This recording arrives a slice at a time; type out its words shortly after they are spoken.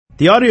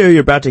The audio you're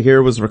about to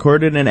hear was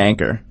recorded in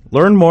Anchor.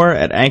 Learn more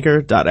at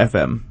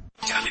anchor.fm.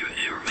 Can you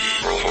hear me?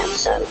 I have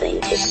something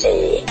to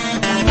say.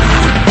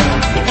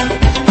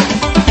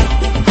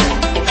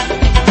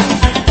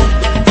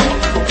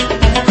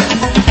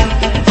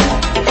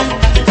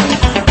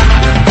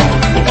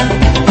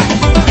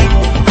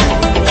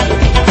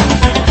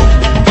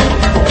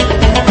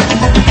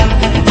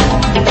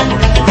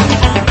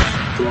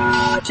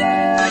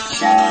 Project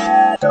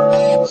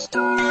Shadow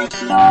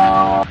starts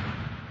now.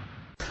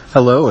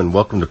 Hello and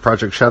welcome to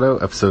Project Shadow,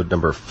 episode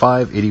number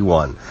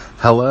 581,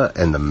 Hela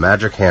and the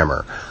Magic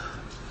Hammer.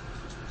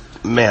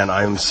 Man,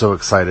 I'm so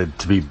excited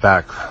to be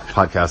back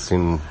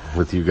podcasting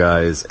with you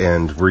guys,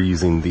 and we're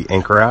using the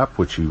Anchor app,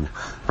 which you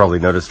probably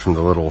noticed from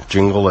the little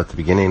jingle at the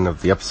beginning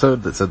of the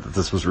episode that said that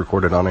this was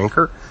recorded on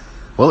Anchor.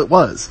 Well, it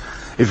was.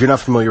 If you're not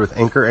familiar with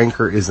Anchor,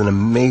 Anchor is an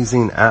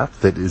amazing app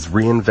that is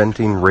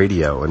reinventing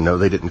radio, and no,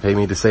 they didn't pay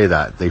me to say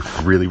that. They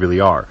really, really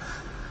are.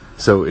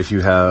 So if you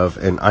have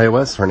an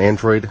iOS or an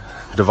Android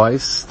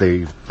device,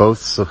 they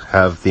both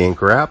have the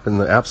Anchor app in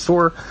the App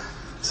Store.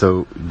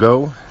 So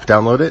go,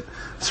 download it,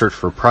 search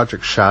for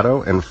Project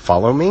Shadow, and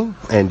follow me,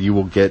 and you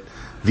will get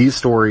these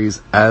stories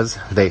as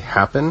they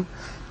happen,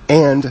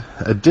 and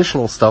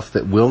additional stuff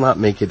that will not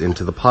make it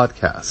into the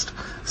podcast,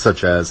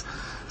 such as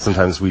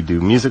sometimes we do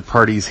music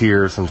parties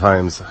here,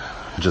 sometimes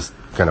just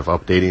kind of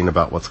updating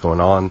about what's going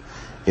on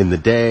in the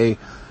day,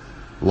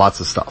 lots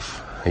of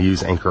stuff. I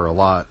use Anchor a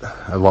lot.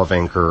 I love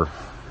Anchor.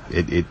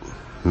 It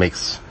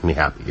makes me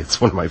happy.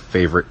 It's one of my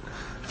favorite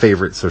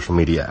social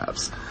media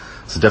apps.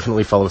 So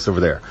definitely follow us over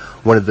there.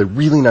 One of the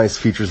really nice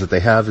features that they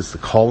have is the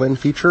call-in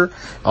feature.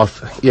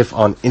 If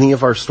on any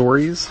of our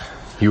stories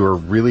you are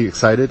really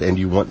excited and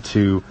you want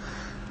to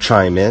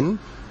chime in,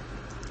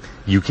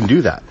 you can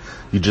do that.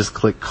 You just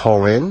click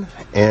call in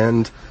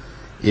and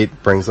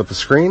it brings up a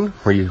screen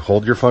where you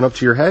hold your phone up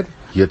to your head,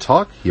 you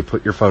talk, you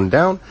put your phone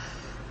down,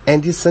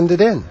 and you send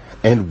it in.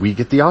 And we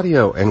get the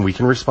audio, and we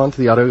can respond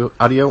to the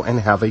audio and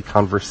have a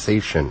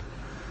conversation.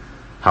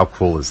 How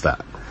cool is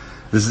that?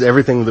 This is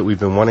everything that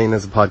we've been wanting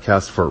as a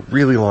podcast for a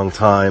really long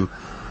time,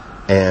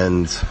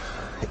 and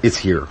it's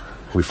here.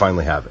 We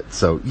finally have it.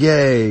 So,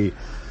 yay!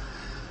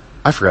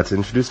 I forgot to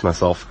introduce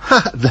myself.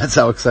 That's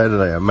how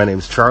excited I am. My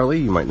name's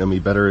Charlie. You might know me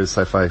better as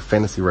sci-fi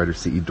fantasy writer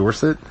C.E.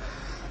 Dorset.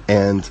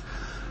 And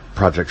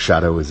Project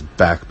Shadow is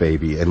back,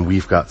 baby, and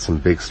we've got some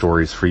big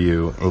stories for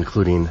you,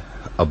 including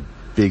a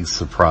big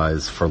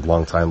surprise for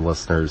longtime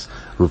listeners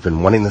who've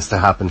been wanting this to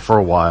happen for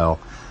a while.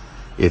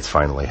 It's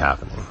finally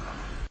happening.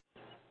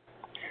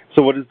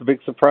 So what is the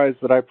big surprise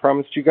that I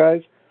promised you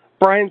guys?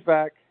 Brian's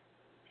back.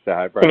 Say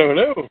hi, Brian.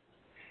 Hello.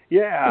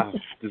 Yeah,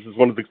 this is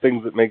one of the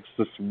things that makes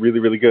this really,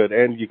 really good.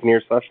 And you can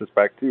hear Sasha's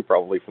back, too,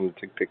 probably from the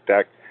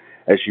tick-tick-tack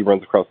as she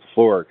runs across the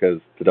floor, because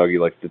the doggy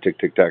likes to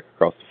tick-tick-tack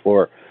across the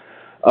floor.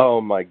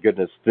 Oh, my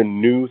goodness. The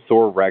new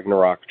Thor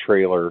Ragnarok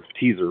teaser,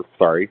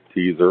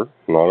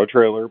 not a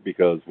trailer,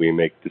 because we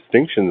make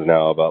distinctions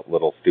now about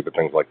little stupid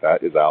things like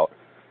that, is out.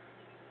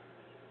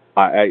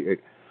 I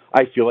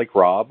feel like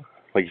Rob.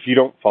 Like, if you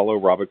don't follow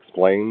Rob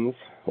Explains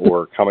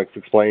or Comics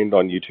Explained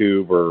on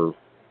YouTube or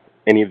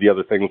any of the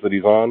other things that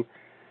he's on,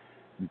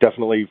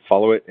 definitely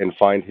follow it and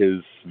find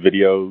his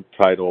video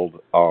titled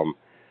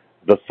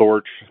The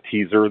Thor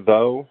Teaser,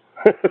 though.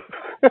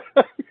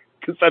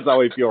 Because that's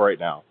how I feel right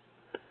now.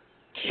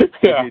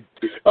 Yeah.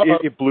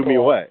 It blew me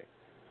away.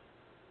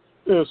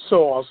 It was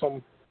so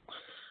awesome.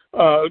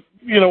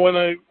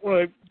 When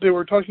they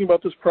were talking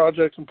about this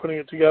project and putting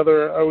it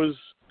together, I was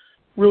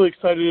really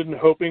excited and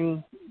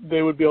hoping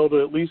they would be able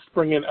to at least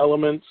bring in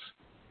elements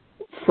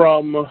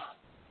from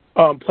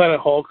Planet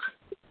Hulk.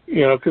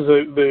 Because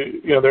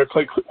they're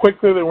quite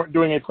clear they weren't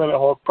doing a Planet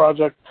Hulk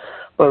project,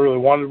 but I really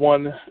wanted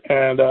one.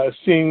 And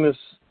seeing this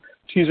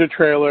teaser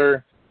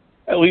trailer,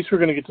 at least we're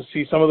going to get to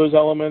see some of those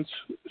elements.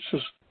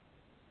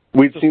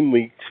 We've seen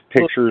leaked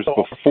pictures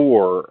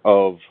before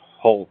of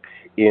Hulk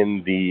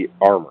in the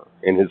armor,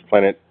 in his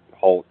Planet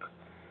Hulk,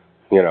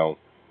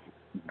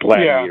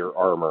 gladiator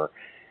armor.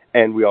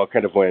 And we all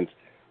kind of went,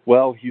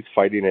 well, he's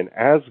fighting in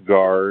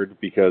Asgard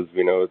because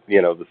we know,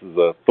 this is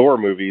a Thor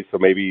movie, so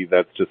maybe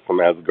that's just some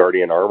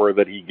Asgardian armor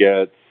that he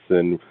gets,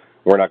 and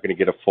we're not going to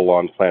get a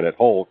full-on Planet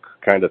Hulk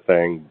kind of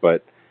thing.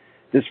 But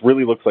this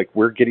really looks like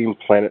we're getting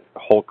Planet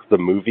Hulk, the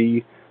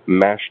movie,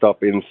 mashed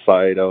up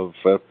inside of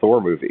a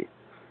Thor movie.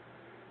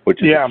 Which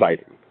is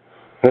exciting.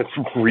 That's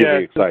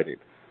really exciting.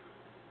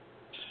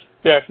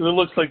 Yeah, because it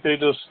looks like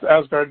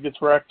Asgard gets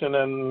wrecked, and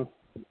then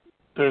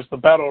there's the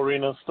battle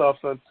arena stuff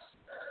that's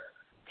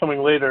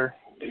coming later.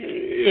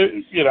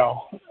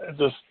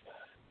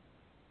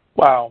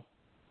 Wow.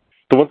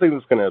 The one thing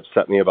that's going to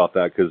upset me about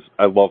that, because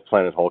I love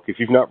Planet Hulk,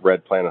 if you've not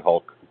read Planet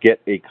Hulk, get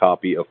a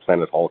copy of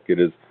Planet Hulk. It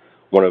is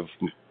one of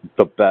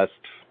the best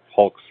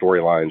Hulk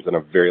storylines in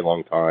a very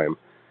long time.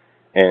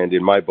 And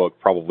in my book,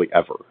 probably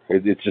ever.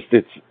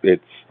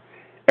 It's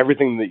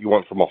everything that you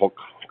want from a Hulk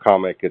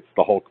comic. It's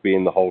the Hulk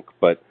being the Hulk,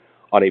 but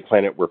on a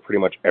planet where pretty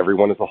much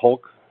everyone is a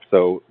Hulk,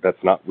 so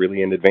that's not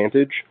really an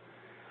advantage.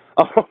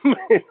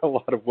 In a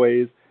lot of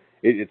ways,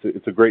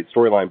 it's a great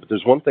storyline, but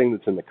there's one thing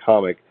that's in the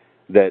comic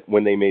that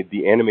when they made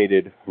the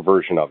animated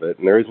version of it,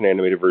 and there is an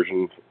animated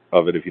version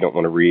of it if you don't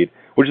want to read,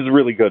 which is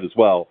really good as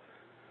well,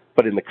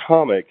 but in the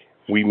comic,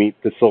 we meet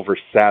the Silver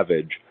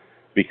Savage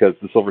because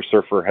the Silver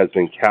Surfer has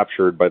been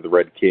captured by the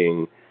Red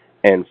King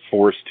and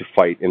forced to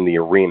fight in the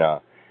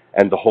arena,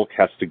 and the Hulk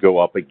has to go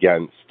up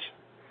against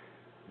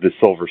the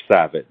Silver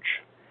Savage.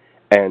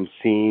 And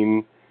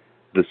seeing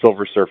the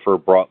Silver Surfer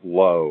brought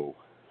low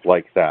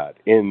like that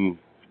in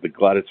the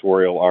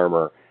gladiatorial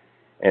armor,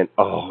 and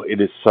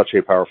it is such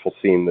a powerful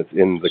scene that's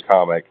in the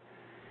comic.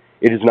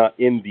 It is not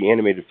in the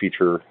animated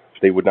feature.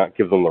 They would not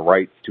give them the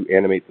rights to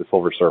animate the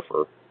Silver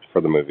Surfer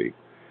for the movie.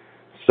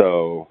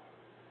 So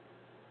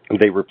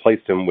they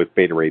replaced him with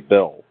Beta Ray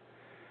Bill,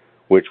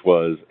 which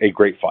was a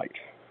great fight.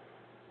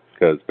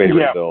 Because Beta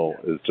Ray Bill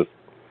is just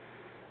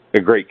a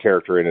great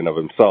character in and of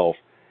himself.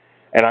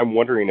 And I'm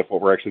wondering if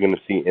what we're actually going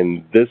to see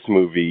in this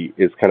movie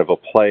is kind of a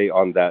play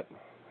on that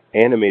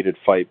animated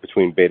fight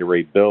between Beta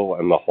Ray Bill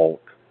and the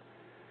Hulk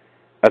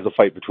as a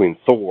fight between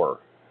Thor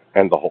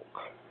and the Hulk.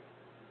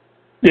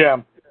 Yeah.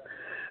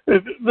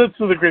 That's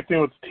the great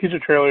thing with the teaser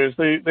trailers.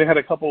 They had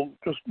a couple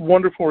just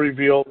wonderful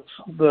reveals.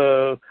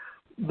 The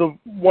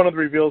one of the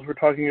reveals we're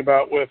talking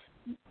about with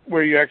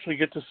where you actually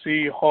get to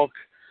see Hulk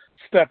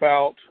step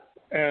out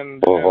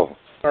and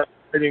start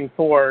fighting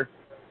Thor.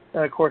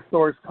 And, of course,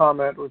 Thor's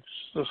comment, which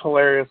is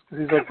hilarious,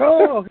 because he's like,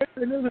 oh,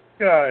 hey, I know this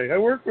guy. I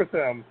work with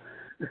him.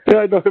 Yeah,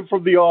 I know him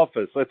from the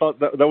office. I thought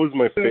that was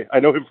my favorite. I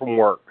know him from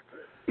work.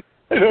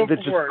 That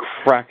just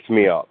cracked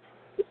me up.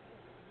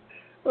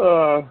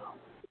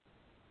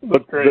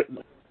 That's great.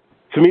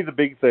 To me, the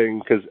big thing,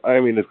 because, I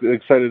mean, as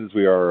excited as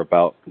we are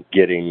about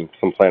getting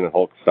some Planet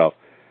Hulk stuff,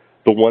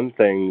 the one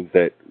thing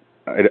that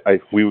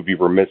we would be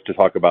remiss to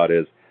talk about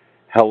is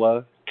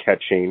Hela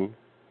catching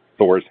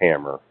Thor's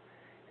hammer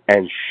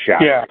and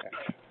shattering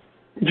it.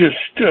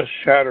 Just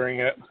shattering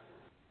it.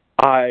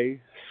 I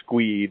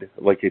squeed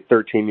like a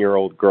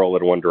 13-year-old girl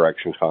at a One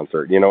Direction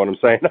concert. You know what I'm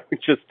saying? I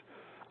just,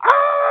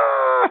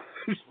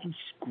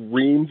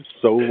 screamed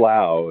so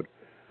loud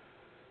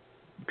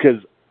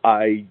because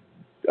I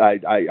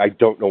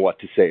don't know what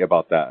to say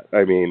about that.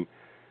 I mean,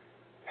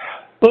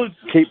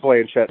 Kate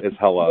Blanchett as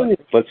Hela.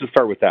 Let's just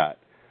start with that.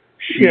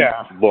 She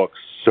looks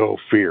so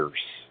fierce.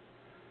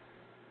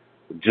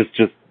 Just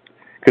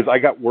because I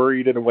got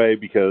worried in a way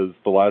because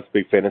the last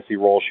big fantasy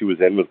role she was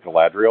in was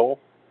Galadriel,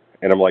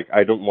 and I'm like,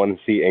 I don't want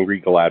to see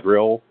angry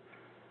Galadriel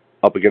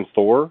up against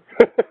Thor.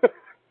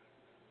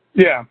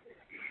 Yeah,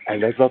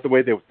 and that's not the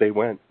way they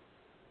went.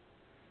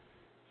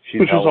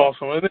 Which was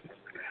awesome. And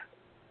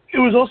it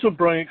was also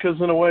brilliant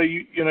because in a way,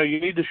 you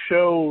need to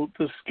show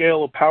the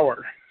scale of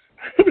power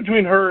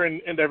between her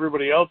and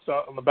everybody else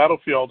out on the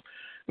battlefield,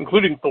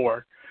 including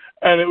Thor.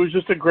 And it was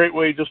just a great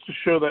way just to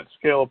show that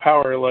scale of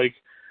power. Like,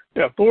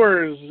 yeah,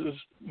 Thor is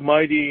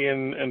mighty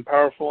and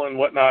powerful and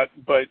whatnot,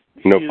 but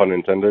no pun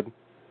intended.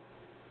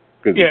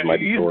 Because he's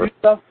mighty Thor.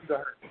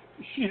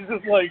 She's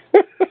just like,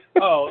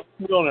 oh,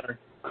 Mjolnir,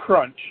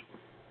 crunch,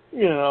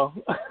 you know.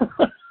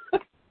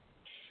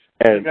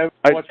 And like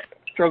I've watched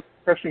struggle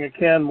crushing a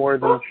can more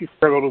than she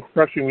struggled with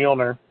crushing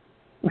Mjolnir.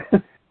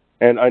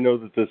 And I know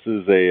that this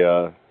is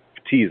a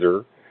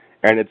teaser,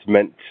 and it's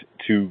meant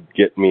to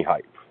get me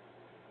hype.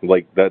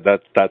 Like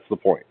that's the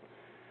point.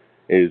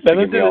 Is to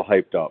get me all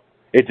hyped up.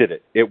 It did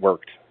it. It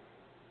worked.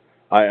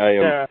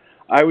 I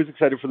was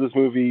excited for this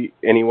movie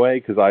anyway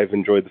because I've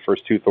enjoyed the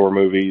first two Thor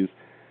movies.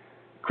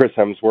 Chris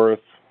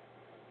Hemsworth,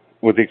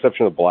 with the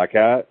exception of Black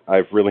Hat,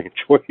 I've really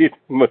enjoyed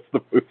most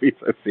of the movies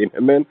I've seen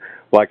him in.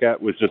 Black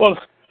Hat was just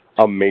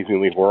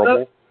amazingly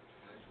horrible.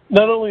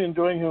 Not only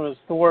enjoying him as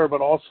Thor, but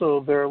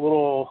also the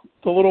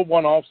little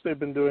one-offs they've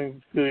been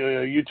doing, the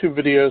YouTube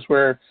videos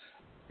where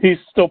he's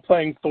still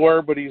playing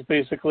Thor, but he's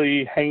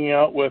basically hanging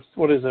out with,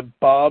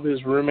 Bob,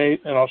 his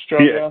roommate in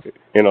Australia? Yeah,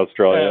 in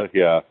Australia,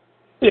 yeah.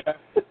 Yeah.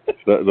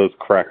 Those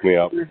crack me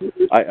up.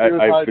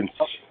 I've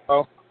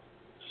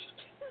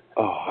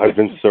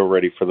been so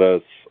ready for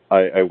this.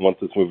 I want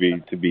this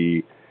movie to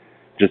be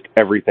just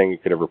everything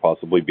it could ever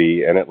possibly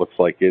be, and it looks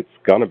like it's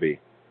gonna be.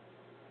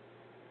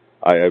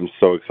 I am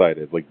so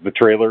excited. Like, the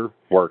trailer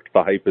worked.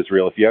 The hype is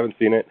real. If you haven't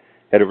seen it,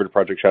 head over to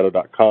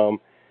projectshadow.com.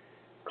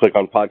 Click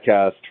on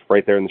podcast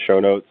right there in the show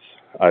notes.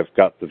 I've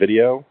got the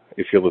video.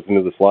 If you're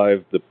listening to this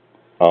live, the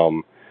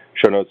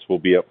show notes will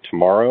be up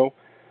tomorrow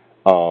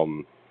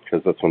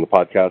because that's when the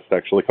podcast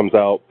actually comes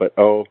out. But,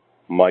 oh,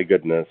 my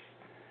goodness,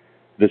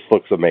 this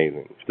looks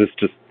amazing. This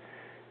just,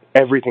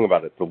 everything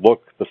about it, the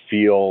look, the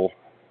feel,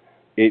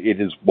 it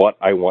is what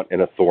I want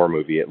in a Thor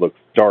movie. It looks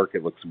dark.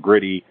 It looks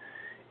gritty.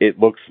 It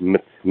looks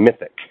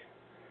mythic.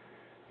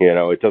 You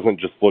know, it doesn't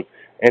just look...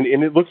 And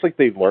it looks like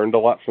they've learned a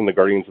lot from the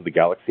Guardians of the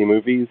Galaxy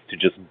movies to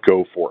just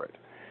go for it.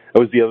 That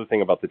was the other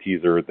thing about the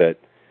teaser, that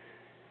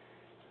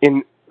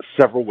in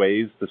several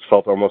ways, this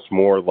felt almost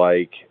more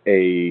like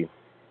a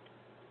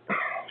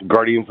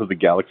Guardians of the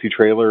Galaxy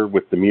trailer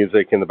with the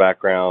music in the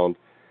background,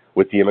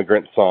 with the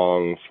Immigrant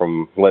Song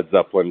from Led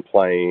Zeppelin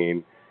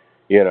playing.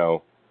 You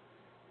know,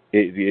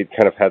 it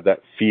kind of had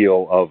that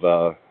feel of,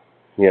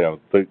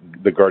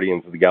 the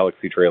Guardians of the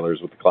Galaxy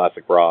trailers with the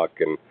classic rock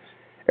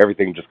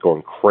everything just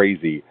going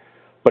crazy,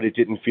 but it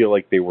didn't feel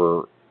like they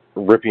were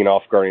ripping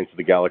off Guardians of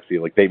the Galaxy.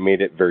 Like, they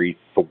made it very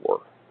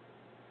Thor.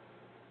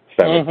 If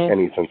that makes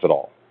any sense at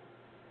all.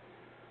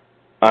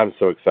 I'm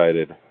so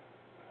excited.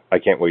 I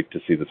can't wait to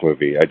see this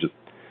movie.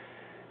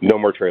 No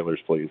more trailers,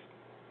 please.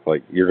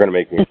 Like, you're going to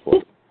make me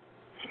explode.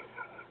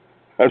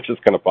 I'm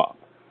just going to pop.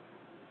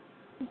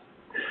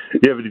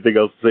 You have anything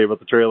else to say about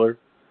the trailer?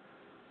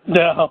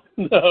 No.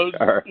 All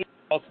right.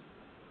 Awesome.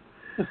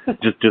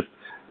 just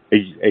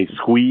a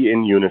squee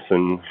in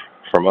unison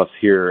from us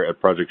here at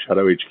Project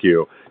Shadow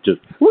HQ.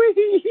 Just,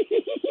 whee!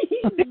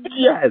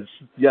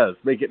 Yes,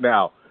 make it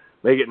now.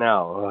 Make it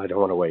now. Oh, I don't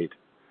want to wait.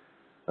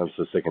 I'm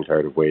so sick and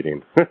tired of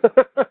waiting.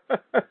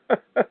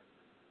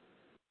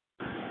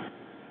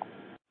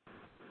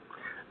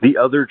 The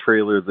other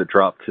trailer that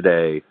dropped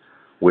today,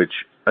 which,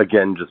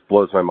 again, just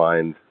blows my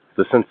mind,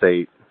 the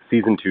Sense8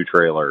 Season 2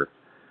 trailer.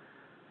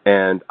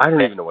 And I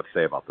don't even know what to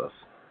say about this.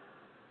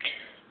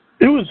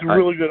 It was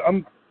really good.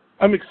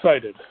 I'm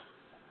excited.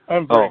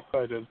 I'm very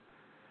excited.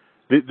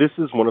 This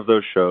is one of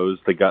those shows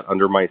that got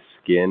under my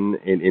skin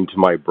and into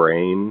my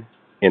brain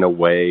in a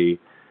way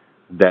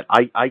that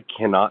I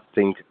cannot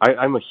think.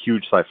 I'm a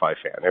huge sci-fi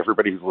fan.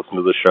 Everybody who's listened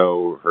to the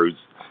show, who's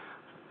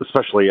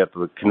especially at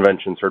the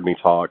conventions heard me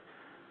talk,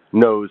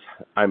 knows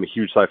I'm a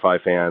huge sci-fi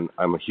fan.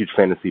 I'm a huge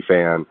fantasy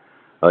fan.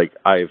 Like,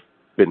 I've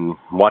been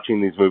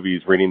watching these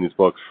movies, reading these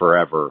books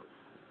forever.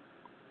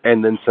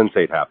 And then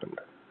Sense8 happened.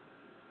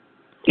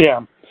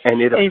 Yeah.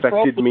 And it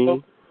affected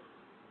me.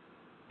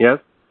 Yes?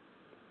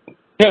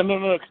 Yeah,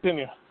 no,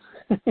 continue.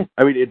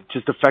 I mean, it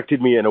just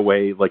affected me in a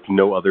way like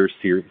no other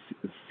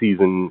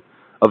season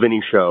of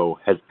any show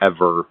has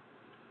ever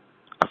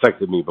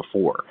affected me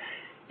before.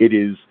 It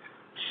is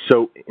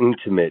so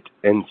intimate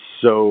and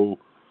so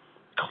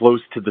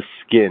close to the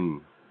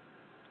skin.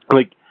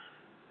 Like,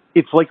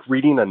 it's like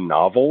reading a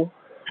novel,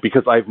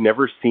 because I've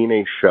never seen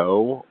a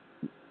show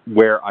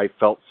where I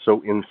felt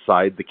so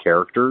inside the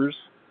characters'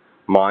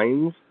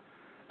 minds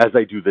as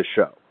I do this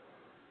show.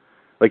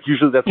 Like,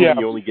 usually that's what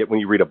you only get when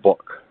you read a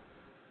book.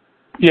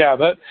 Yeah,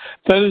 that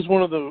is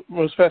one of the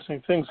most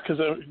fascinating things, because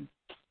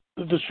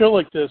the show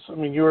like this, I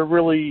mean, it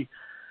really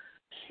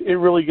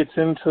gets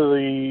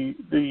into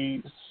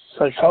the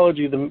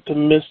psychology, the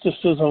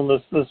mysticism,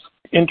 this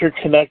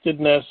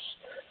interconnectedness,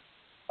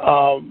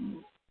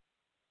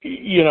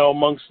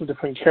 amongst the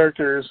different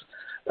characters,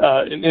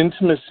 an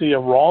intimacy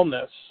of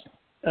rawness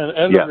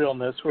and the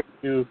realness, where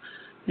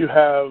you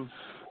have,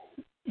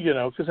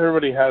 because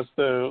everybody has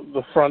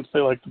the fronts they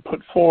like to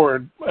put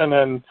forward, and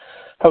then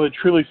how they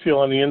truly feel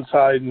on the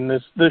inside in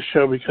this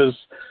show, because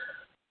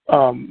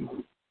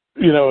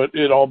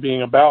it all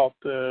being about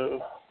the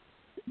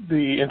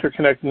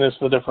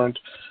interconnectedness of the different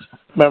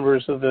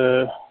members of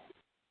the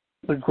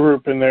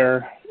group and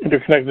their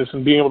interconnectedness,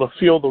 and being able to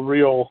feel the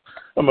real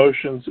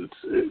emotions.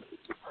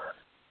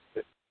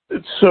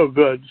 It's so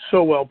good,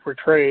 so well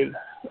portrayed.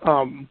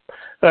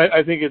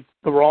 I think it's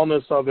the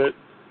rawness of it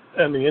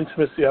and the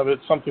intimacy of it,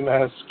 something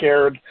that has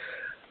scared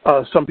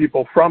some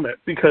people from it,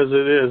 because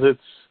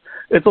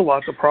it's a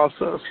lot to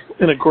process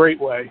in a great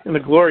way, in a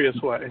glorious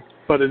way,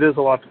 but it is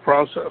a lot to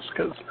process,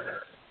 because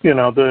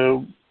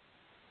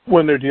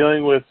when they're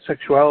dealing with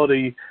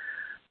sexuality,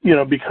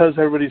 because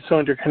everybody's so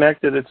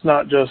interconnected, it's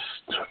not just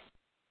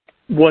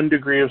one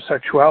degree of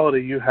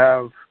sexuality. You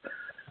have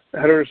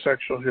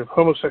heterosexuals, you have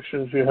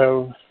homosexuals, you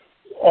have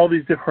all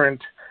these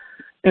different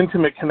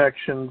intimate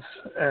connections,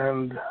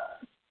 and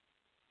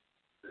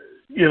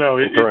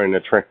throwing a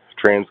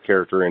trans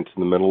character into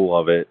the middle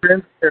of it.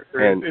 Trans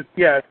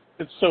character,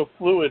 it's so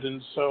fluid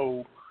and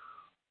so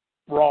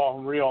raw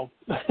and real.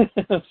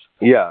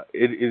 Yeah,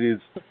 it is,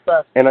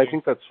 and I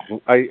think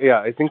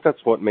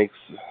that's what makes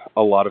turned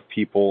a lot of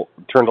people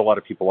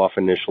off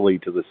initially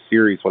to the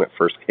series when it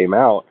first came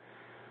out,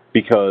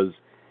 because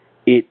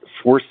it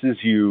forces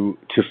you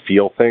to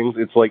feel things.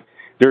 It's like,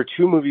 there are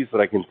two movies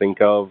that I can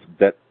think of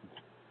that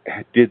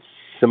did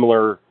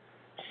similar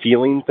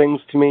feeling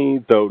things to me,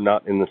 though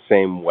not in the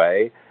same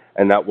way,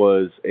 and that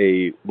was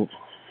a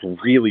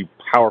really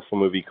powerful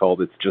movie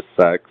called It's Just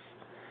Sex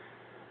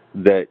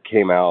that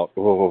came out,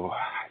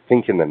 I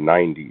think in the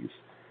 90s,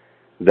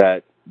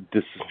 that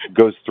this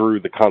goes through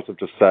the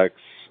concept of sex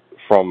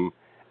from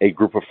a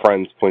group of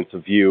friends' points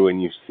of view,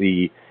 and you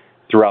see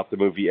throughout the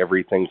movie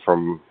everything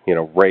from,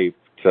 rape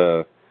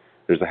to,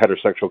 there's a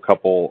heterosexual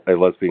couple, a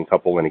lesbian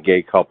couple, and a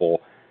gay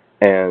couple,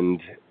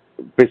 and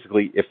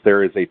basically if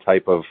there is a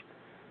type of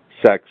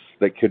sex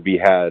that could be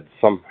had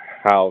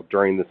somehow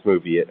during this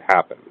movie, it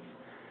happens.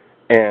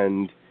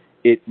 And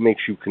it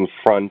makes you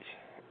confront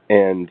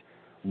and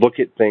look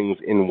at things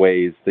in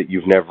ways that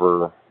you've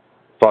never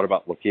thought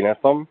about looking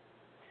at them.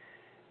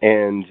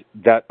 And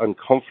that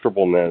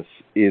uncomfortableness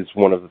is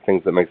one of the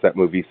things that makes that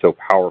movie so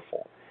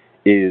powerful,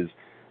 is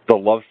the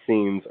love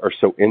scenes are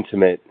so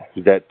intimate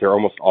that they're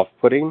almost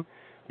off-putting,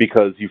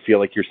 because you feel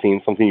like you're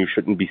seeing something you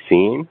shouldn't be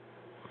seeing.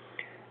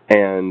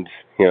 And,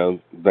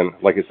 then,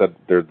 like I said,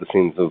 there are the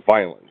scenes of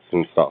violence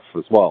and stuff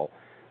as well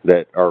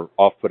that are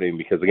off-putting,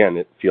 because, again,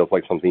 it feels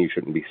like something you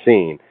shouldn't be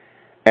seeing.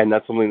 And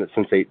that's something that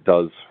Sense8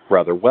 does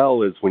rather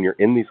well, is when you're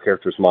in these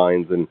characters'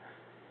 minds and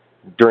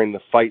during the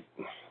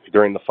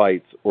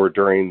fights or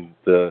during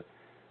the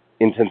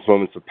intense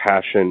moments of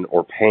passion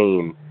or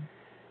pain,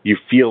 you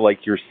feel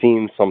like you're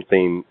seeing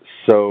something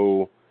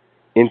so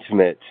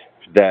intimate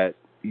that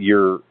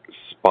you're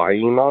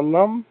spying on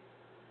them,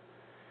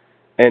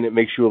 and it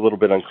makes you a little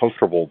bit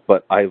uncomfortable.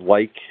 But I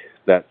like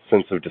that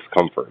sense of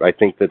discomfort. I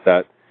think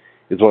that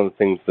is one of the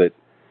things that,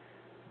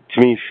 to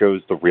me,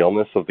 shows the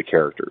realness of the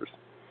characters.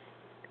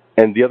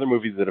 And the other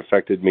movie that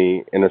affected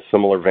me in a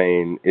similar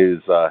vein is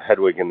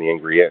Hedwig and the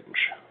Angry Inch,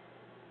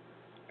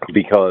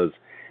 because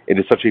it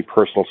is such a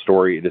personal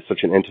story, it is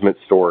such an intimate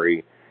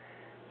story,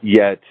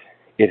 yet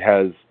it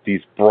has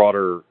these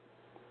broader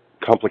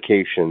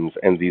complications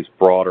and these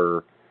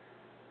broader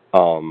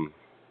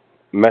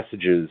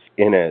messages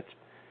in it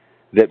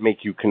that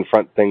make you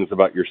confront things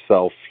about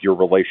yourself, your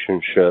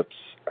relationships,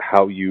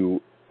 how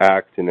you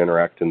act and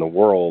interact in the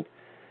world,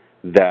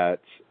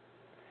 that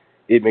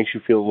it makes you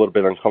feel a little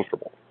bit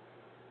uncomfortable.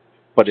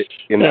 But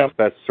in that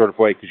best sort of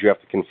way, because you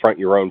have to confront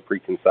your own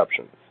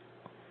preconceptions.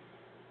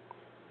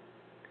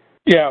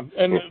 Yeah,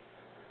 and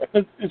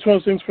it's one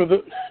of those things for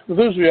those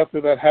of you out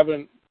there that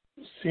haven't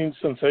seen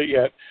Sense8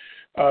 yet.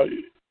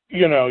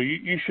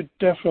 You should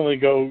definitely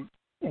go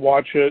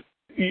watch it.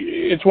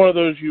 It's one of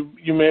those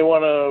you may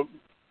want to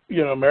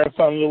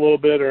marathon it a little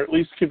bit, or at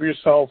least give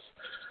yourself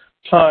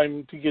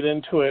time to get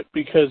into it,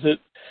 because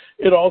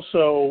it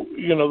also,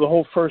 the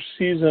whole first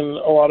season,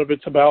 a lot of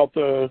it's about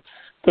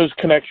those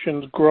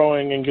connections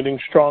growing and getting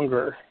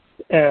stronger,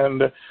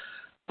 and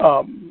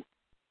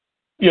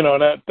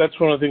and that's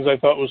one of the things I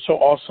thought was so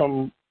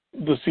awesome.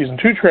 The season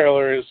 2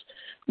 trailer is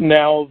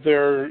now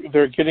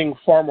they're getting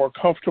far more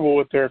comfortable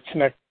with their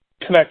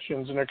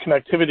connections and their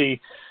connectivity,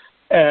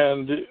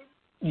 and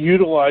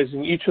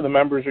each of the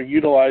members are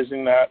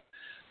utilizing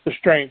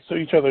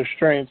each other's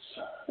strengths,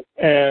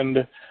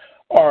 and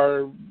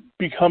are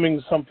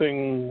becoming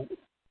something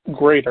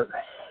greater.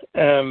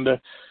 And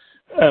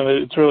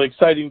it's really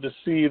exciting to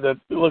see that.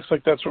 It looks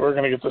like that's what we're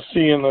going to get to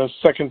see in the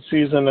second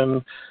season,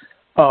 and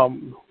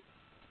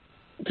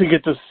to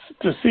get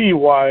to see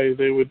why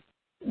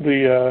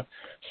the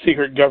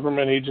secret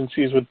government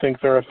agencies would think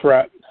they're a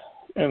threat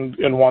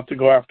and want to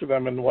go after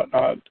them and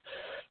whatnot.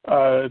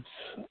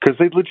 Because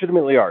they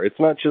legitimately are. It's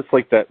not just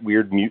like that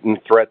weird mutant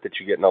threat that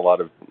you get in a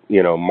lot of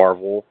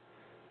Marvel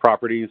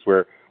properties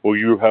where, well,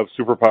 you have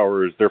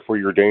superpowers, therefore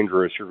you're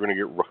dangerous, you're going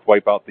to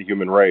wipe out the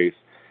human race.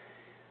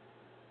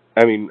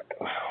 I mean,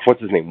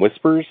 what's his name?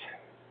 Whispers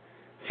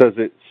says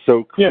it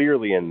so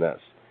clearly in this.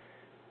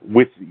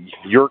 With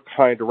your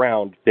kind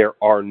around, there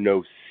are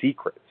no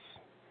secrets.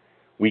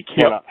 We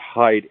cannot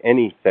hide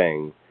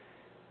anything.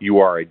 You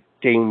are a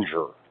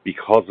danger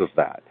because of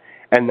that.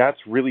 And that's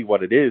really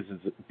what it is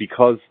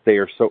because they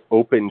are so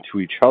open to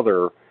each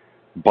other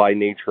by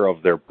nature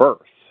of their birth.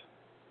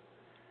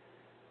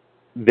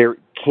 There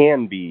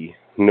can be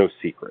no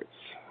secrets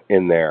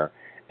in there.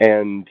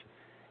 And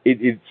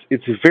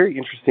it's a very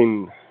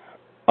interesting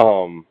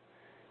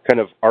kind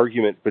of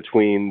argument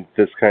between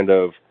this kind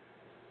of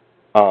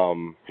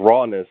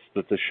rawness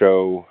that the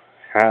show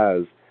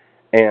has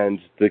and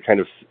the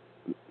kind of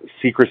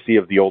secrecy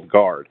of the old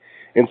guard.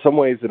 In some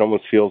ways, it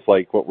almost feels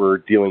like what we're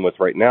dealing with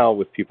right now,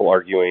 with people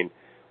arguing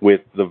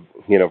with the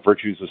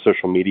virtues of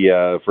social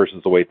media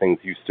versus the way things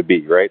used to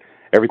be, right?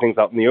 Everything's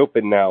out in the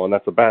open now, and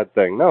that's a bad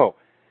thing. No,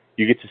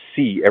 you get to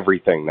see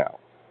everything now.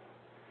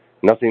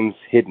 Nothing's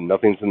hidden,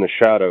 nothing's in the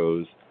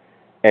shadows,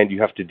 and you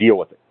have to deal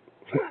with it.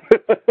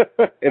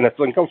 And that's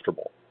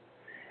uncomfortable.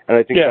 And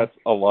I think that's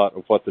a lot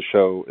of what the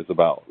show is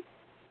about.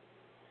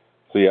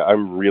 So yeah,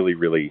 I'm really,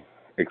 really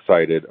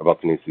excited about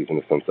the new season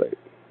of Sense8.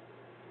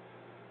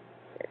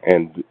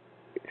 And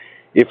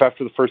if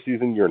after the first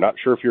season you're not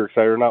sure if you're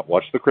excited or not,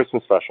 watch the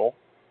Christmas special.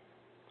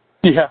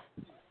 Yeah.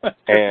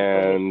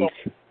 And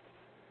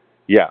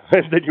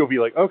and then you'll be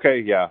like, okay,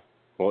 yeah,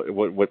 well,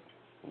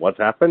 what's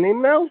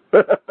happening now?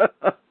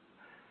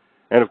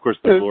 And of course,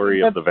 the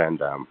glory of the Van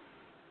Damme.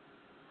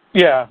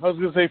 Yeah, I was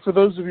going to say, for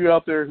those of you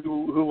out there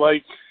who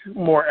like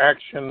more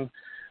action,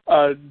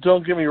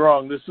 don't get me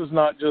wrong, this is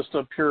not just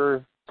a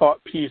pure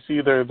thought piece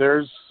either.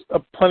 There's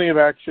plenty of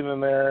action in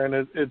there,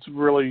 and it's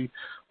really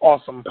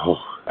awesome. Oh,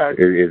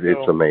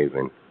 it's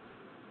amazing.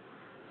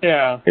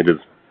 Yeah. It is.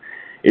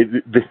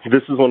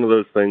 This is one of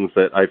those things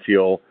that I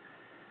feel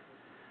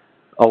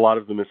a lot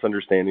of the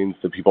misunderstandings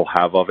that people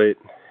have of it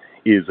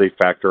is a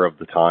factor of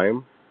the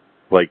time.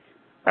 Like,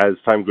 as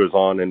time goes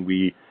on and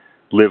we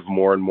live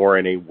more and more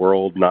in a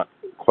world not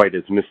quite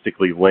as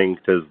mystically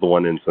linked as the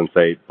one in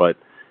Sense8, but,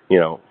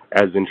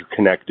 as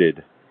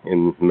interconnected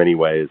in many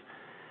ways,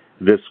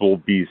 this will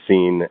be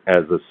seen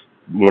as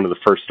one of the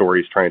first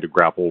stories trying to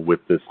grapple with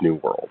this new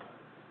world.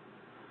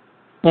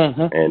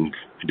 Mm-hmm. And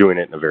doing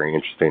it in a very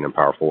interesting and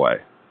powerful way.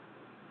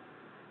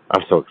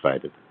 I'm so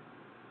excited.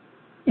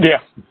 Yeah.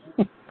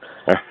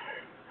 All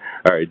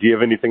right. Do you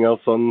have anything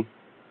else on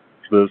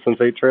the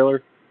Sense8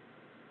 trailer?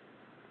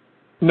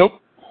 Nope.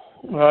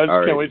 I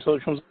just can't wait till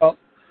it comes out.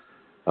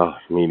 Oh,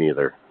 me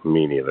neither.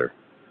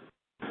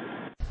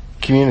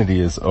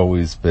 community has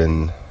always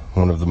been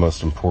one of the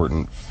most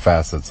important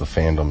facets of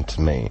fandom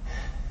to me.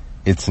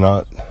 It's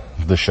not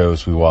the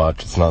shows we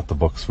watch, it's not the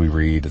books we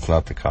read, it's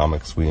not the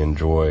comics we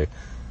enjoy,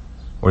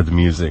 or the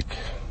music.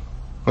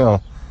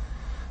 Well,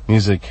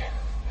 music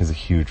is a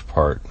huge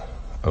part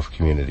of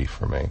community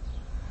for me.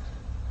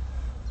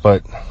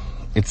 But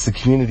it's the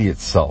community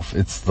itself.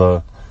 It's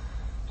the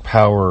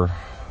power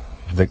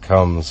that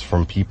comes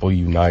from people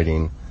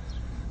uniting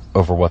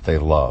over what they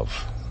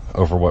love,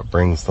 over what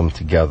brings them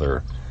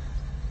together.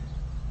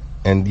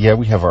 And yeah,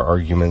 we have our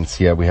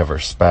arguments, yeah, we have our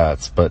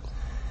spats, but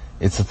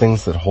it's the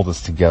things that hold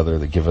us together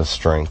that give us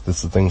strength.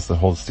 It's the things that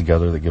hold us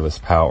together that give us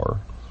power.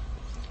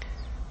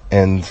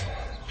 And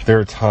there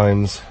are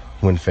times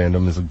when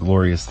fandom is a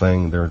glorious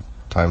thing. There are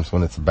times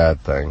when it's a bad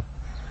thing.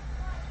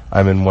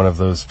 I'm in one of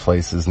those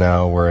places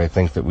now where I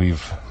think that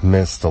we've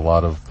missed a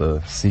lot of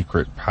the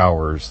secret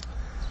powers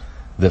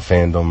that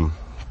fandom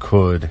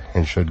could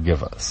and should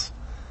give us.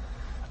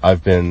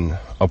 I've been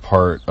a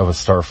part of a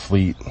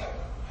Starfleet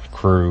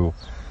crew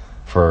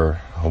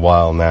for a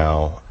while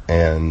now,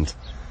 and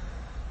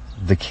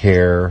the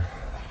care,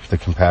 the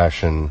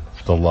compassion,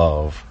 the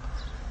love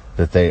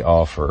that they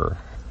offer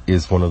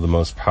is one of the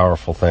most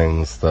powerful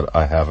things that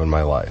I have in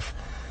my life,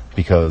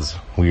 because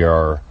we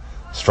are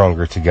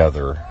stronger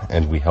together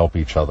and we help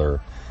each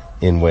other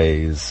in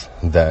ways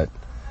that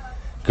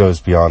goes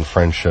beyond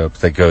friendship,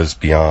 that goes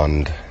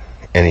beyond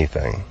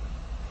anything.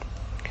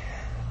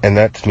 And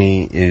that to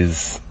me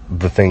is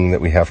the thing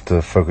that we have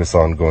to focus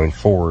on going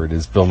forward,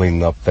 is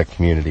building up that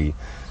community,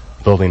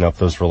 building up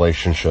those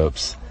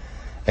relationships,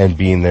 and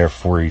being there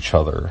for each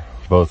other,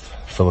 both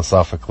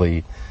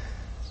philosophically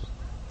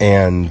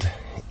and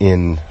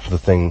in the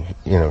thing,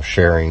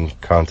 sharing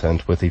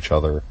content with each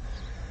other.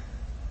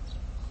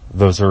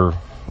 Those are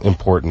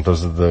important.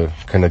 Those are the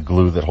kind of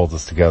glue that holds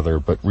us together,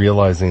 but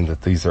realizing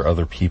that these are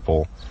other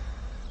people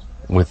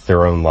with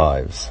their own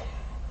lives,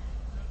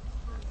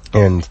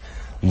 and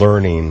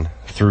learning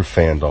through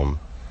fandom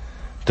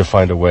to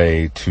find a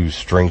way to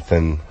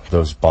strengthen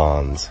those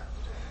bonds,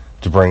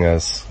 to bring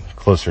us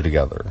closer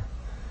together.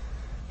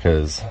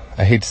 Because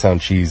I hate to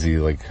sound cheesy,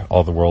 like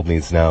all the world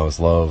needs now is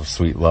love,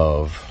 sweet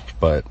love,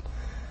 but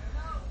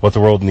what the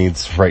world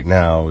needs right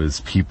now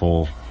is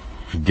people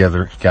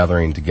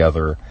gathering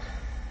together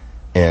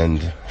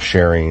and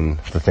sharing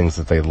the things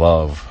that they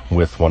love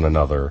with one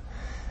another,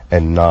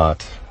 and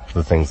not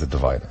the things that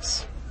divide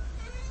us.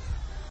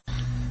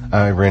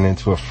 I ran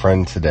into a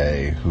friend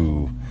today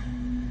who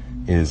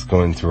is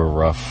going through a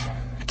rough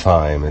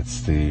time.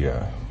 It's the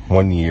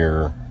 1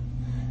 year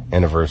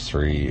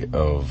anniversary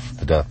of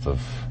the death of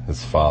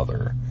his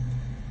father,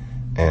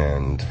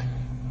 and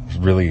it's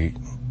really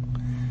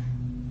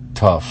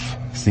tough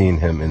seeing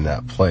him in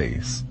that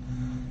place.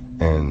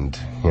 And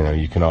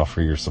you can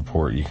offer your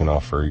support, you can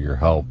offer your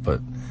help, but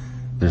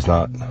there's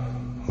not,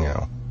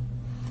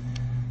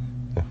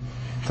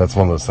 that's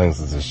one of those things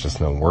that there's just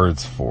no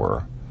words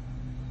for.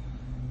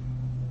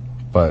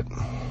 But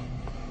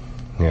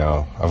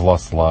I've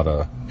lost a lot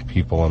of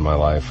people in my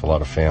life, a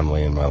lot of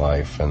family in my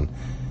life, and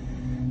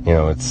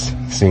it's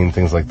seeing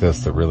things like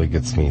this that really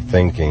gets me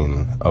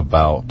thinking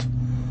about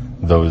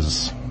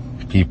those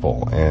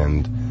people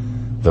and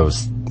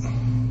those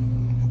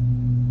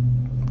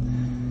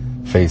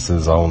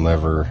faces I'll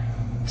never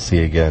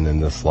see again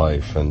in this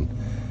life, and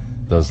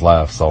those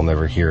laughs I'll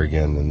never hear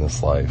again in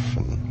this life.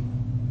 And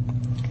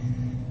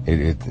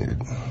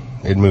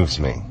it moves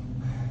me.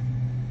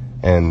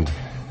 And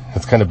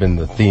it's kind of been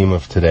the theme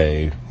of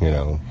today.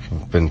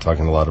 We've been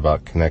talking a lot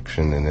about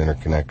connection and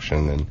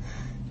interconnection and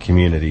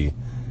community,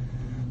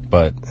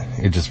 but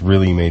it just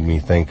really made me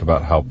think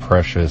about how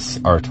precious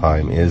our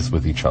time is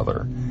with each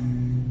other,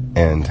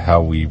 and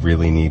how we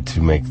really need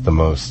to make the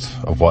most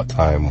of what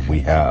time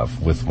we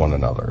have with one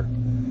another,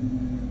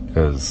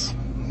 because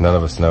none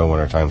of us know when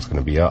our time's going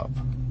to be up.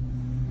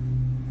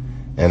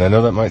 And I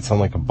know that might sound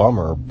like a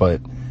bummer,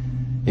 but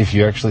if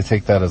you actually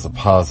take that as a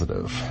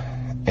positive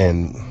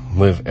and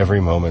live every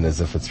moment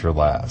as if it's your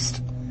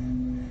last,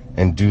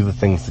 and do the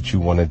things that you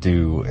want to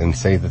do, and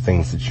say the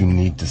things that you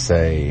need to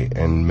say,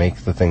 and make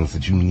the things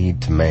that you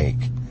need to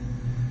make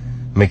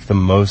the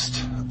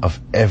most of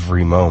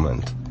every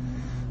moment,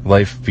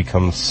 life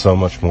becomes so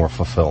much more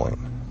fulfilling.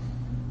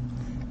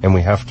 And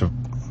we have to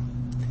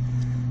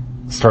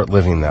start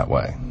living that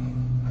way.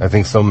 I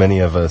think so many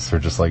of us are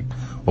just like,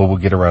 well, we'll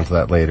get around to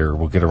that later,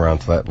 we'll get around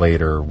to that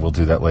later, we'll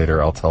do that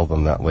later, I'll tell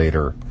them that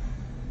later.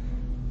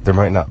 There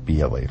might not be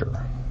a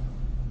later.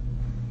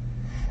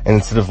 And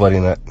instead of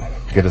letting that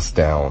get us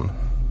down,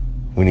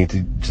 we need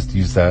to just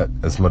use that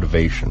as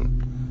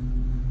motivation.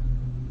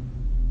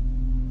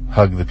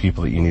 Hug the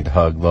people that you need to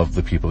hug, love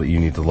the people that you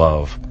need to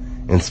love,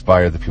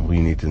 inspire the people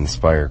you need to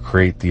inspire,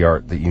 create the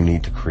art that you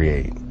need to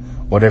create.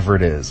 Whatever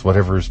it is,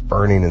 whatever is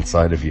burning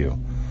inside of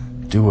you,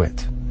 do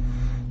it.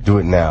 Do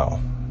it now.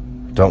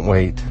 Don't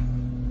wait.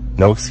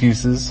 No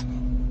excuses.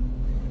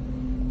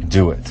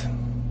 Do it.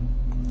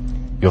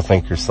 You'll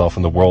thank yourself,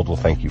 and the world will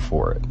thank you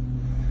for it.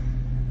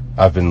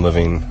 I've been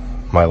living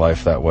my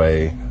life that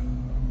way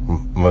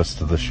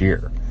most of this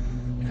year,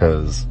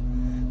 because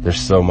There's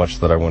so much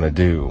that I want to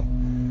do.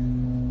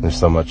 There's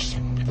so much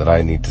that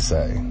I need to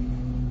say.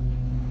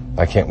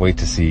 I can't wait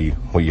to see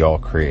what y'all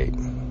create.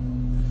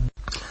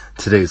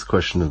 Today's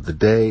question of the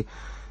day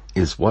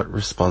is, what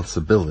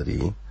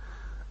responsibility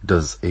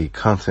does a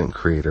content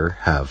creator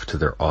have to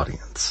their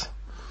audience?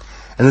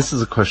 And this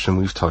is a question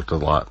we've talked a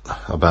lot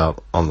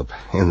about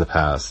in the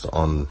past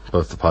on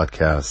both the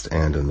podcast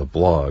and in the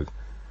blog.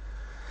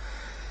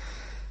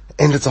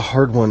 And it's a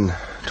hard one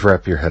to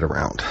wrap your head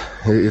around.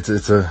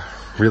 It's a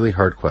really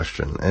hard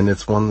question, and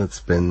it's one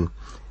that's been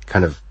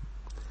kind of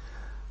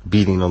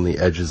beating on the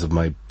edges of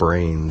my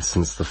brain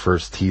since the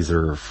first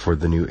teaser for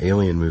the new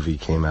Alien movie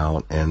came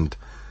out, and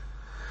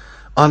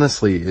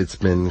honestly, it's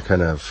been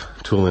kind of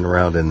tooling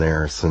around in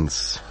there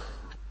since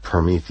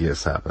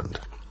Prometheus happened.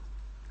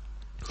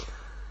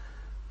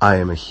 I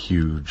am a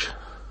huge,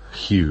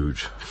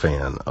 huge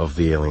fan of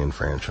the Alien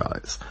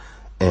franchise,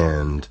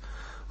 and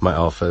my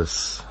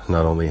office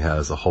not only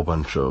has a whole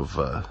bunch of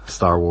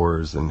Star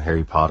Wars and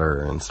Harry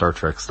Potter and Star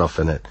Trek stuff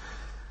in it,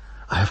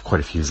 I have quite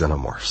a few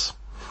xenomorphs.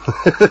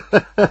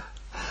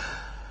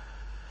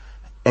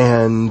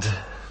 And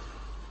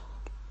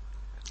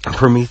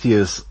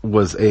Prometheus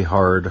was a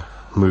hard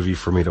movie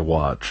for me to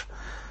watch,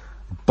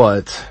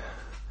 but,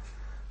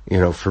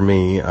 for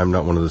me, I'm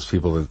not one of those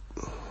people that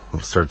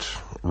starts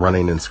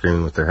running and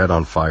screaming with their head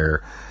on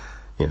fire,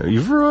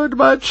 you've ruined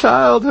my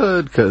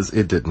childhood, because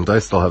it didn't. I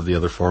still have the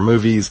other 4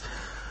 movies.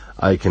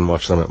 I can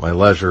watch them at my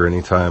leisure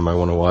anytime I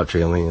want to watch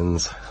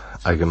Aliens.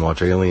 I can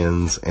watch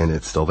Aliens, and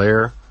it's still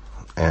there,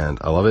 and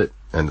I love it,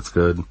 and it's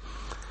good.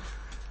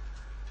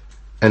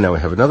 And now we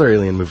have another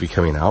Alien movie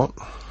coming out.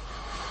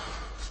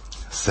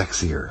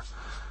 Sexier,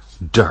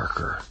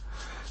 darker,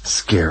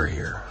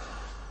 scarier.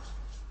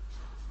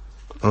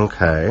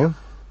 Okay.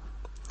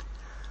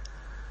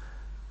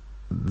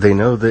 They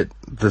know that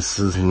this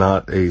is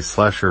not a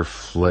slasher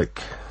flick,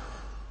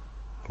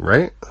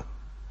 right?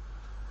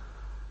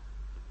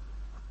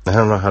 I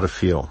don't know how to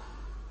feel.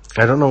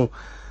 I don't know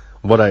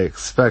what I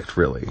expect,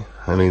 really.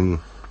 I mean,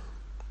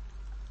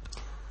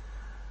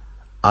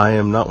 I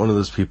am not one of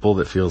those people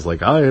that feels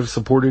like, I have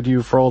supported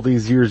you for all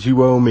these years,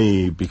 you owe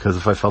me, because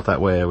if I felt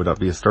that way, I would not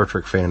be a Star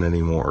Trek fan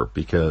anymore,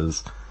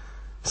 because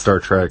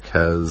Star Trek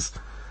has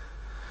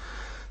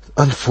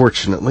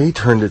unfortunately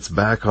turned its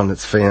back on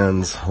its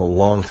fans a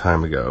long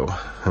time ago.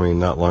 I mean,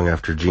 not long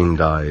after Gene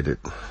died, it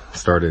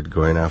started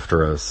going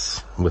after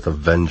us with a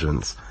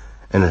vengeance,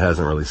 and it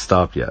hasn't really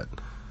stopped yet.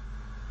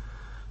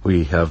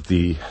 We have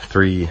the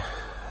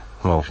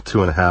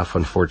 2.5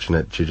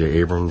 unfortunate J.J.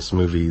 Abrams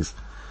movies.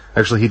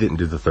 Actually, he didn't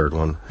do the third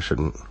one. I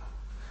shouldn't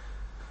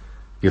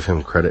give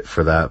him credit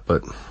for that,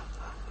 but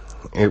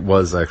it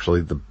was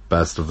actually the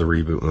best of the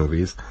reboot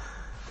movies.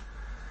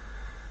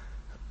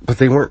 But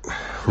they weren't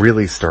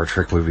really Star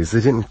Trek movies.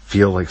 They didn't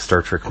feel like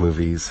Star Trek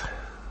movies.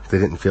 They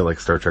didn't feel like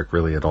Star Trek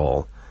really at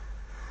all.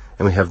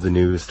 And we have the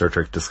new Star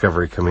Trek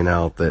Discovery coming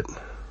out that,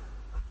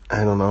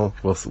 I don't know,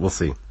 we'll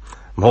see.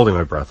 I'm holding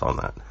my breath on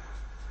that.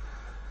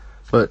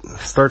 But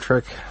Star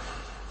Trek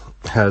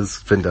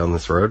has been down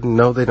this road.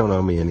 No, they don't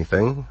owe me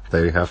anything.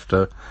 They have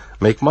to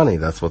make money.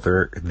 That's what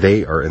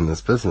they are in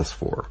this business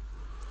for.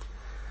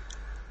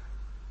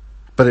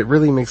 But it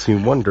really makes me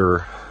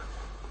wonder,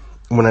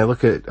 when I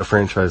look at a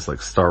franchise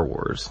like Star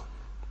Wars,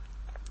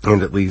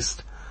 and at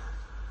least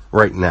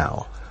right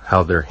now,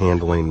 how they're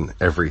handling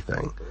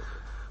everything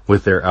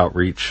with their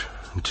outreach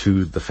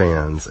to the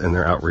fans and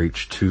their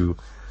outreach to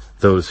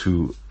those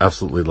who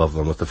absolutely love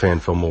them with the Fan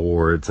Film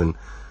Awards, and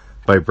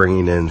by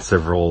bringing in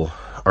several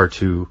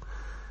R2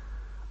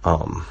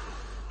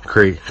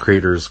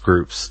 creators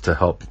groups to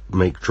help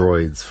make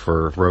droids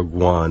for Rogue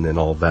One and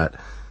all that,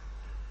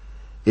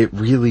 it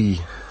really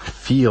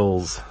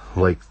feels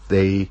like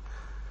they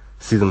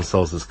see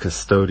themselves as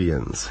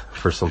custodians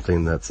for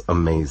something that's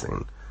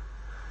amazing.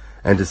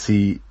 And to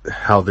see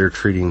how they're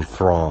treating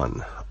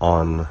Thrawn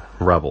on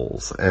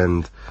Rebels,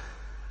 and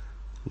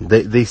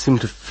they seem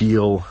to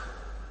feel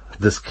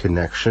this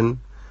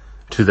connection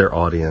to their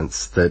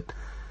audience, that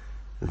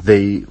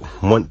they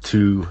want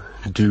to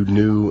do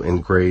new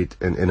and great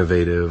and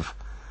innovative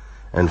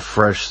and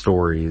fresh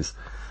stories,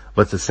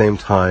 but at the same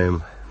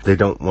time, they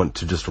don't want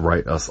to just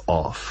write us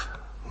off,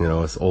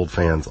 us old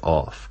fans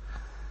off.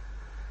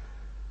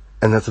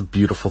 And that's a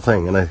beautiful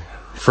thing. And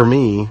for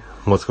me,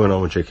 what's going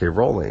on with J.K.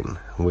 Rowling,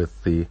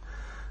 with the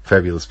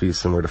Fabulous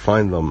Beasts and Where to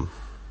Find Them,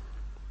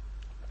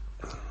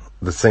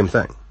 the same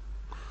thing.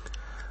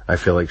 I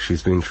feel like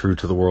she's being true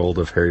to the world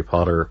of Harry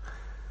Potter,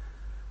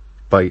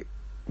 but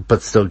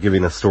still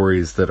giving us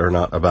stories that are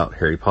not about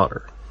Harry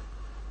Potter.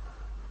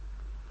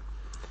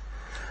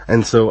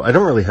 And so I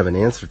don't really have an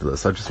answer to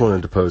this. I just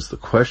wanted to pose the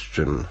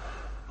question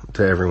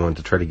to everyone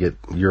to try to get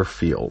your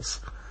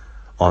feels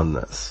on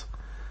this.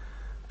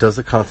 Does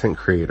a content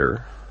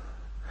creator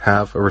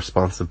have a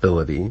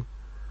responsibility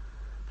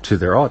to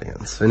their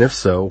audience? And if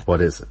so,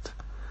 what is it?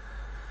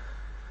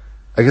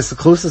 I guess the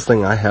closest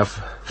thing I have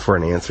for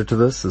an answer to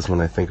this is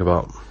when I think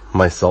about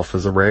myself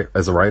as a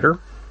writer.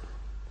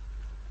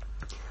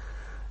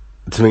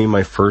 To me,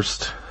 my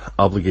first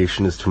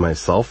obligation is to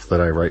myself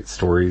that I write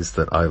stories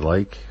that I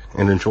like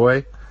and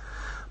enjoy,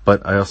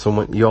 but I also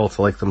want you all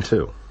to like them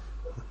too.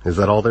 Is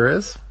that all there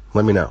is?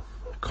 Let me know.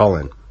 Call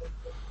in.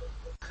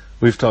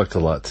 We've talked a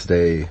lot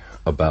today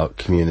about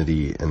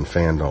community and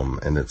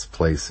fandom and its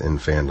place in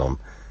fandom.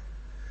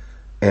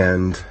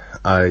 And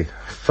I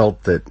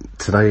felt that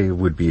today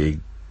would be a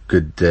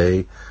good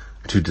day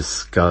to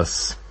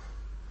discuss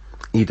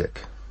Edic.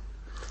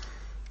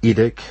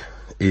 Edic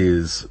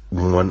is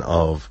one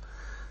of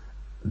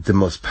the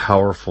most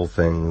powerful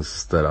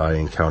things that I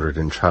encountered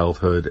in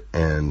childhood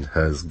and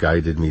has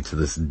guided me to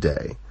this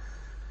day.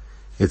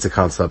 It's a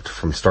concept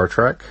from Star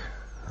Trek.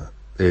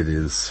 It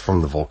is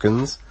from the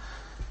Vulcans.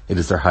 It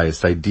is their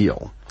highest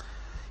ideal.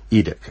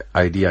 Edic,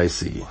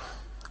 IDIC,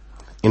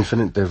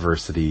 infinite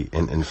diversity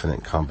and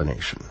infinite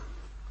combination.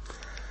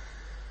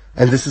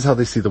 And this is how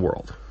they see the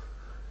world.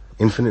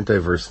 Infinite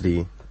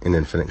diversity and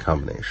infinite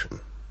combination.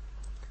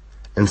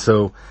 And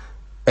so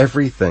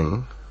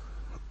everything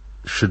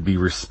should be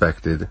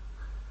respected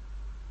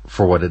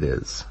for what it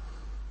is,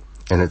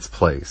 and its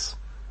place,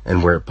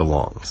 and where it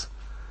belongs.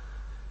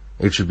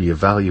 It should be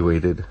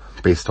evaluated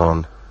based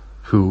on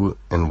who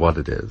and what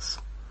it is,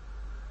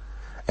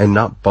 and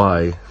not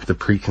by the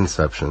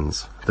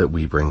preconceptions that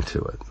we bring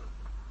to it.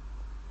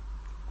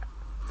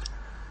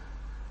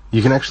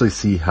 You can actually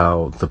see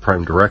how the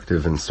Prime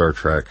Directive in Star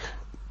Trek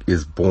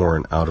is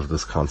born out of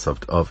this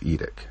concept of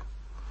Edic.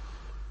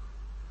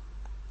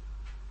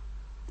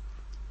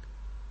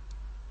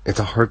 It's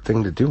a hard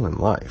thing to do in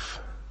life,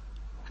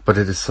 but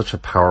it is such a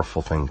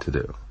powerful thing to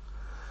do.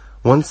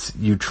 Once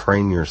you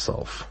train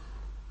yourself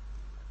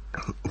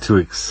to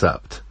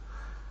accept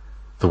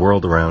the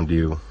world around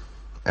you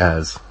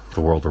as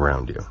the world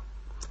around you,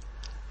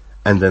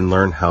 and then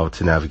learn how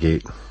to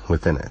navigate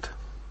within it,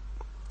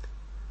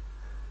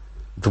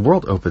 the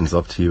world opens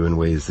up to you in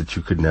ways that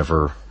you could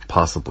never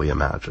possibly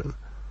imagine.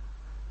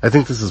 I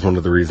think this is one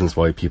of the reasons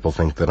why people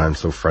think that I'm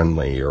so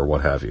friendly or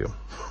what have you.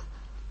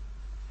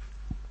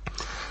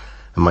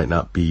 It might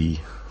not be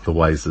the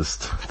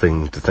wisest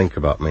thing to think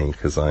about me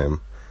because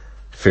I'm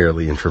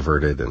fairly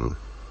introverted and,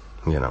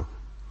 I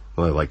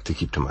like to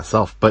keep to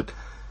myself. But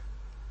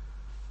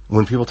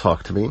when people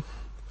talk to me,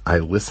 I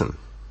listen.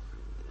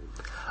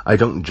 I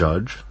don't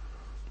judge.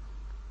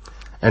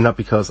 And not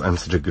because I'm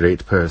such a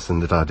great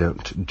person that I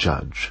don't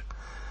judge.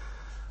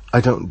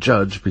 I don't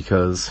judge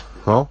because,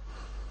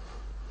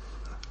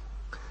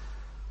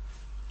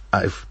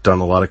 I've done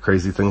a lot of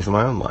crazy things in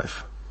my own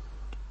life.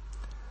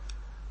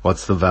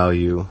 What's the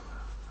value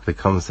that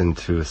comes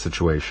into a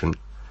situation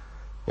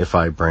if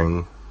I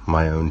bring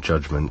my own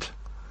judgment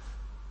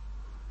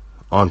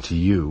onto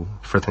you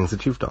for things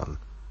that you've done?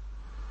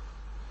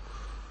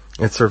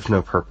 It serves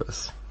no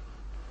purpose.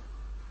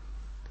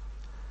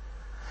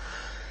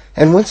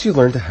 And once you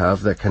learn to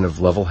have that kind of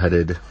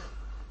level-headed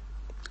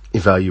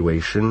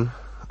evaluation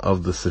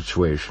of the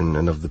situation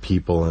and of the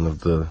people and of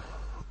the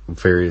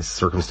various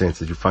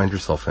circumstances you find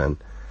yourself in,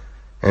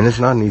 and it's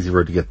not an easy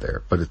road to get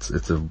there, but it's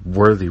a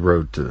worthy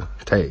road to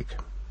take,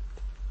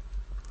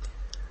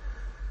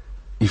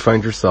 you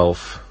find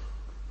yourself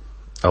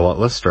a lot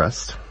less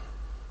stressed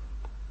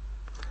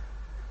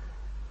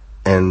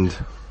and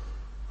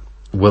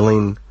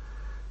willing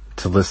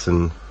to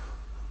listen,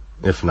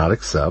 if not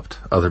accept,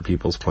 other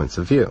people's points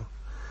of view.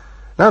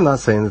 Now, I'm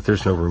not saying that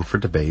there's no room for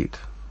debate,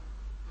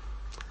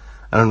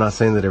 and I'm not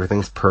saying that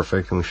everything's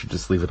perfect and we should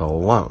just leave it all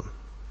alone.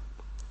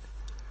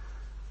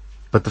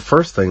 But the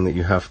first thing that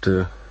you have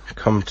to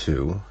come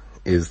to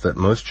is that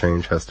most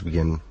change has to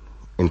begin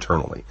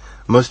internally.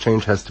 Most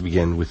change has to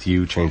begin with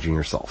you changing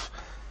yourself.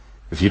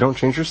 If you don't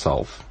change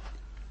yourself,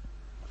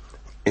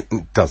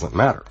 it doesn't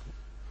matter.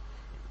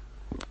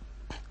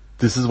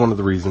 This is one of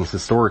the reasons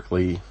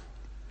historically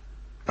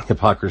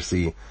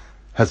hypocrisy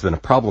has been a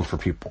problem for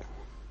people.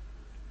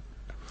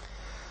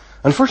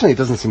 Unfortunately, it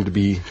doesn't seem to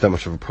be that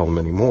much of a problem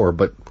anymore,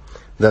 but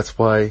that's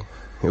why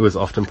it was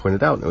often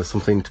pointed out. It was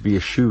something to be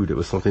eschewed. It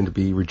was something to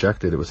be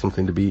rejected. It was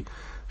something to be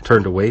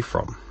turned away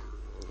from.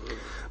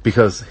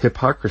 Because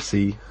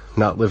hypocrisy,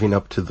 not living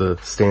up to the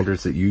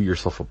standards that you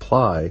yourself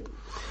apply,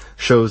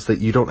 shows that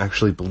you don't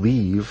actually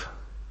believe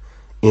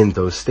in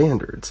those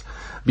standards.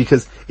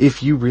 Because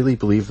if you really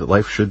believe that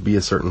life should be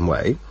a certain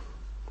way,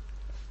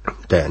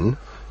 then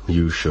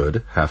you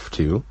should have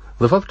to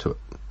live up to it.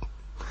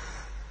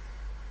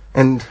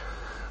 And,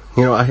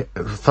 I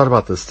thought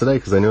about this today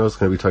because I knew I was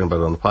going to be talking about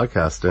it on the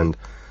podcast, and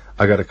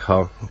I got a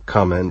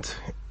comment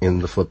in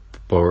the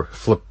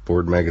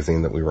Flipboard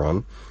magazine that we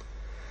run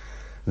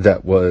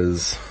that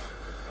was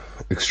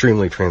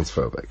extremely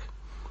transphobic.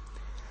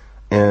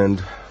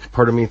 And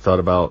part of me thought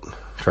about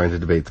trying to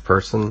debate the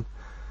person,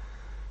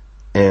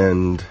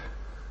 and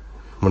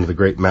one of the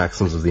great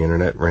maxims of the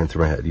internet ran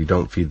through my head: you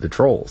don't feed the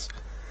trolls.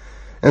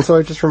 And so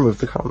I just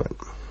removed the comment.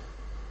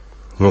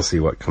 We'll see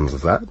what comes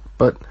of that,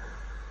 but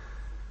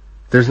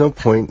there's no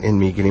point in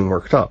me getting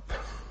worked up.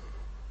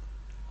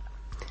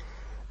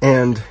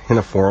 And in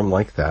a forum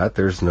like that,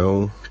 there's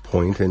no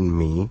point in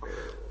me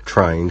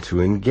trying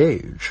to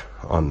engage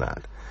on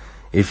that.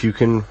 If you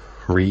can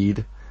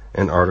read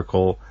an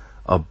article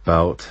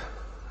about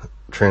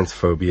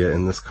transphobia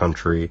in this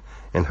country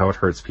and how it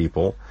hurts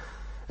people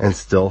and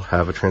still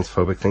have a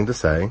transphobic thing to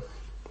say,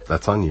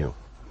 that's on you,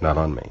 not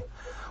on me.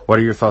 What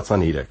are your thoughts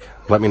on Edict?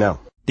 Let me know.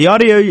 The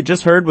audio you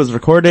just heard was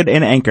recorded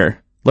in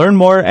Anchor. Learn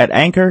more at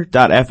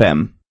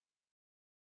anchor.fm.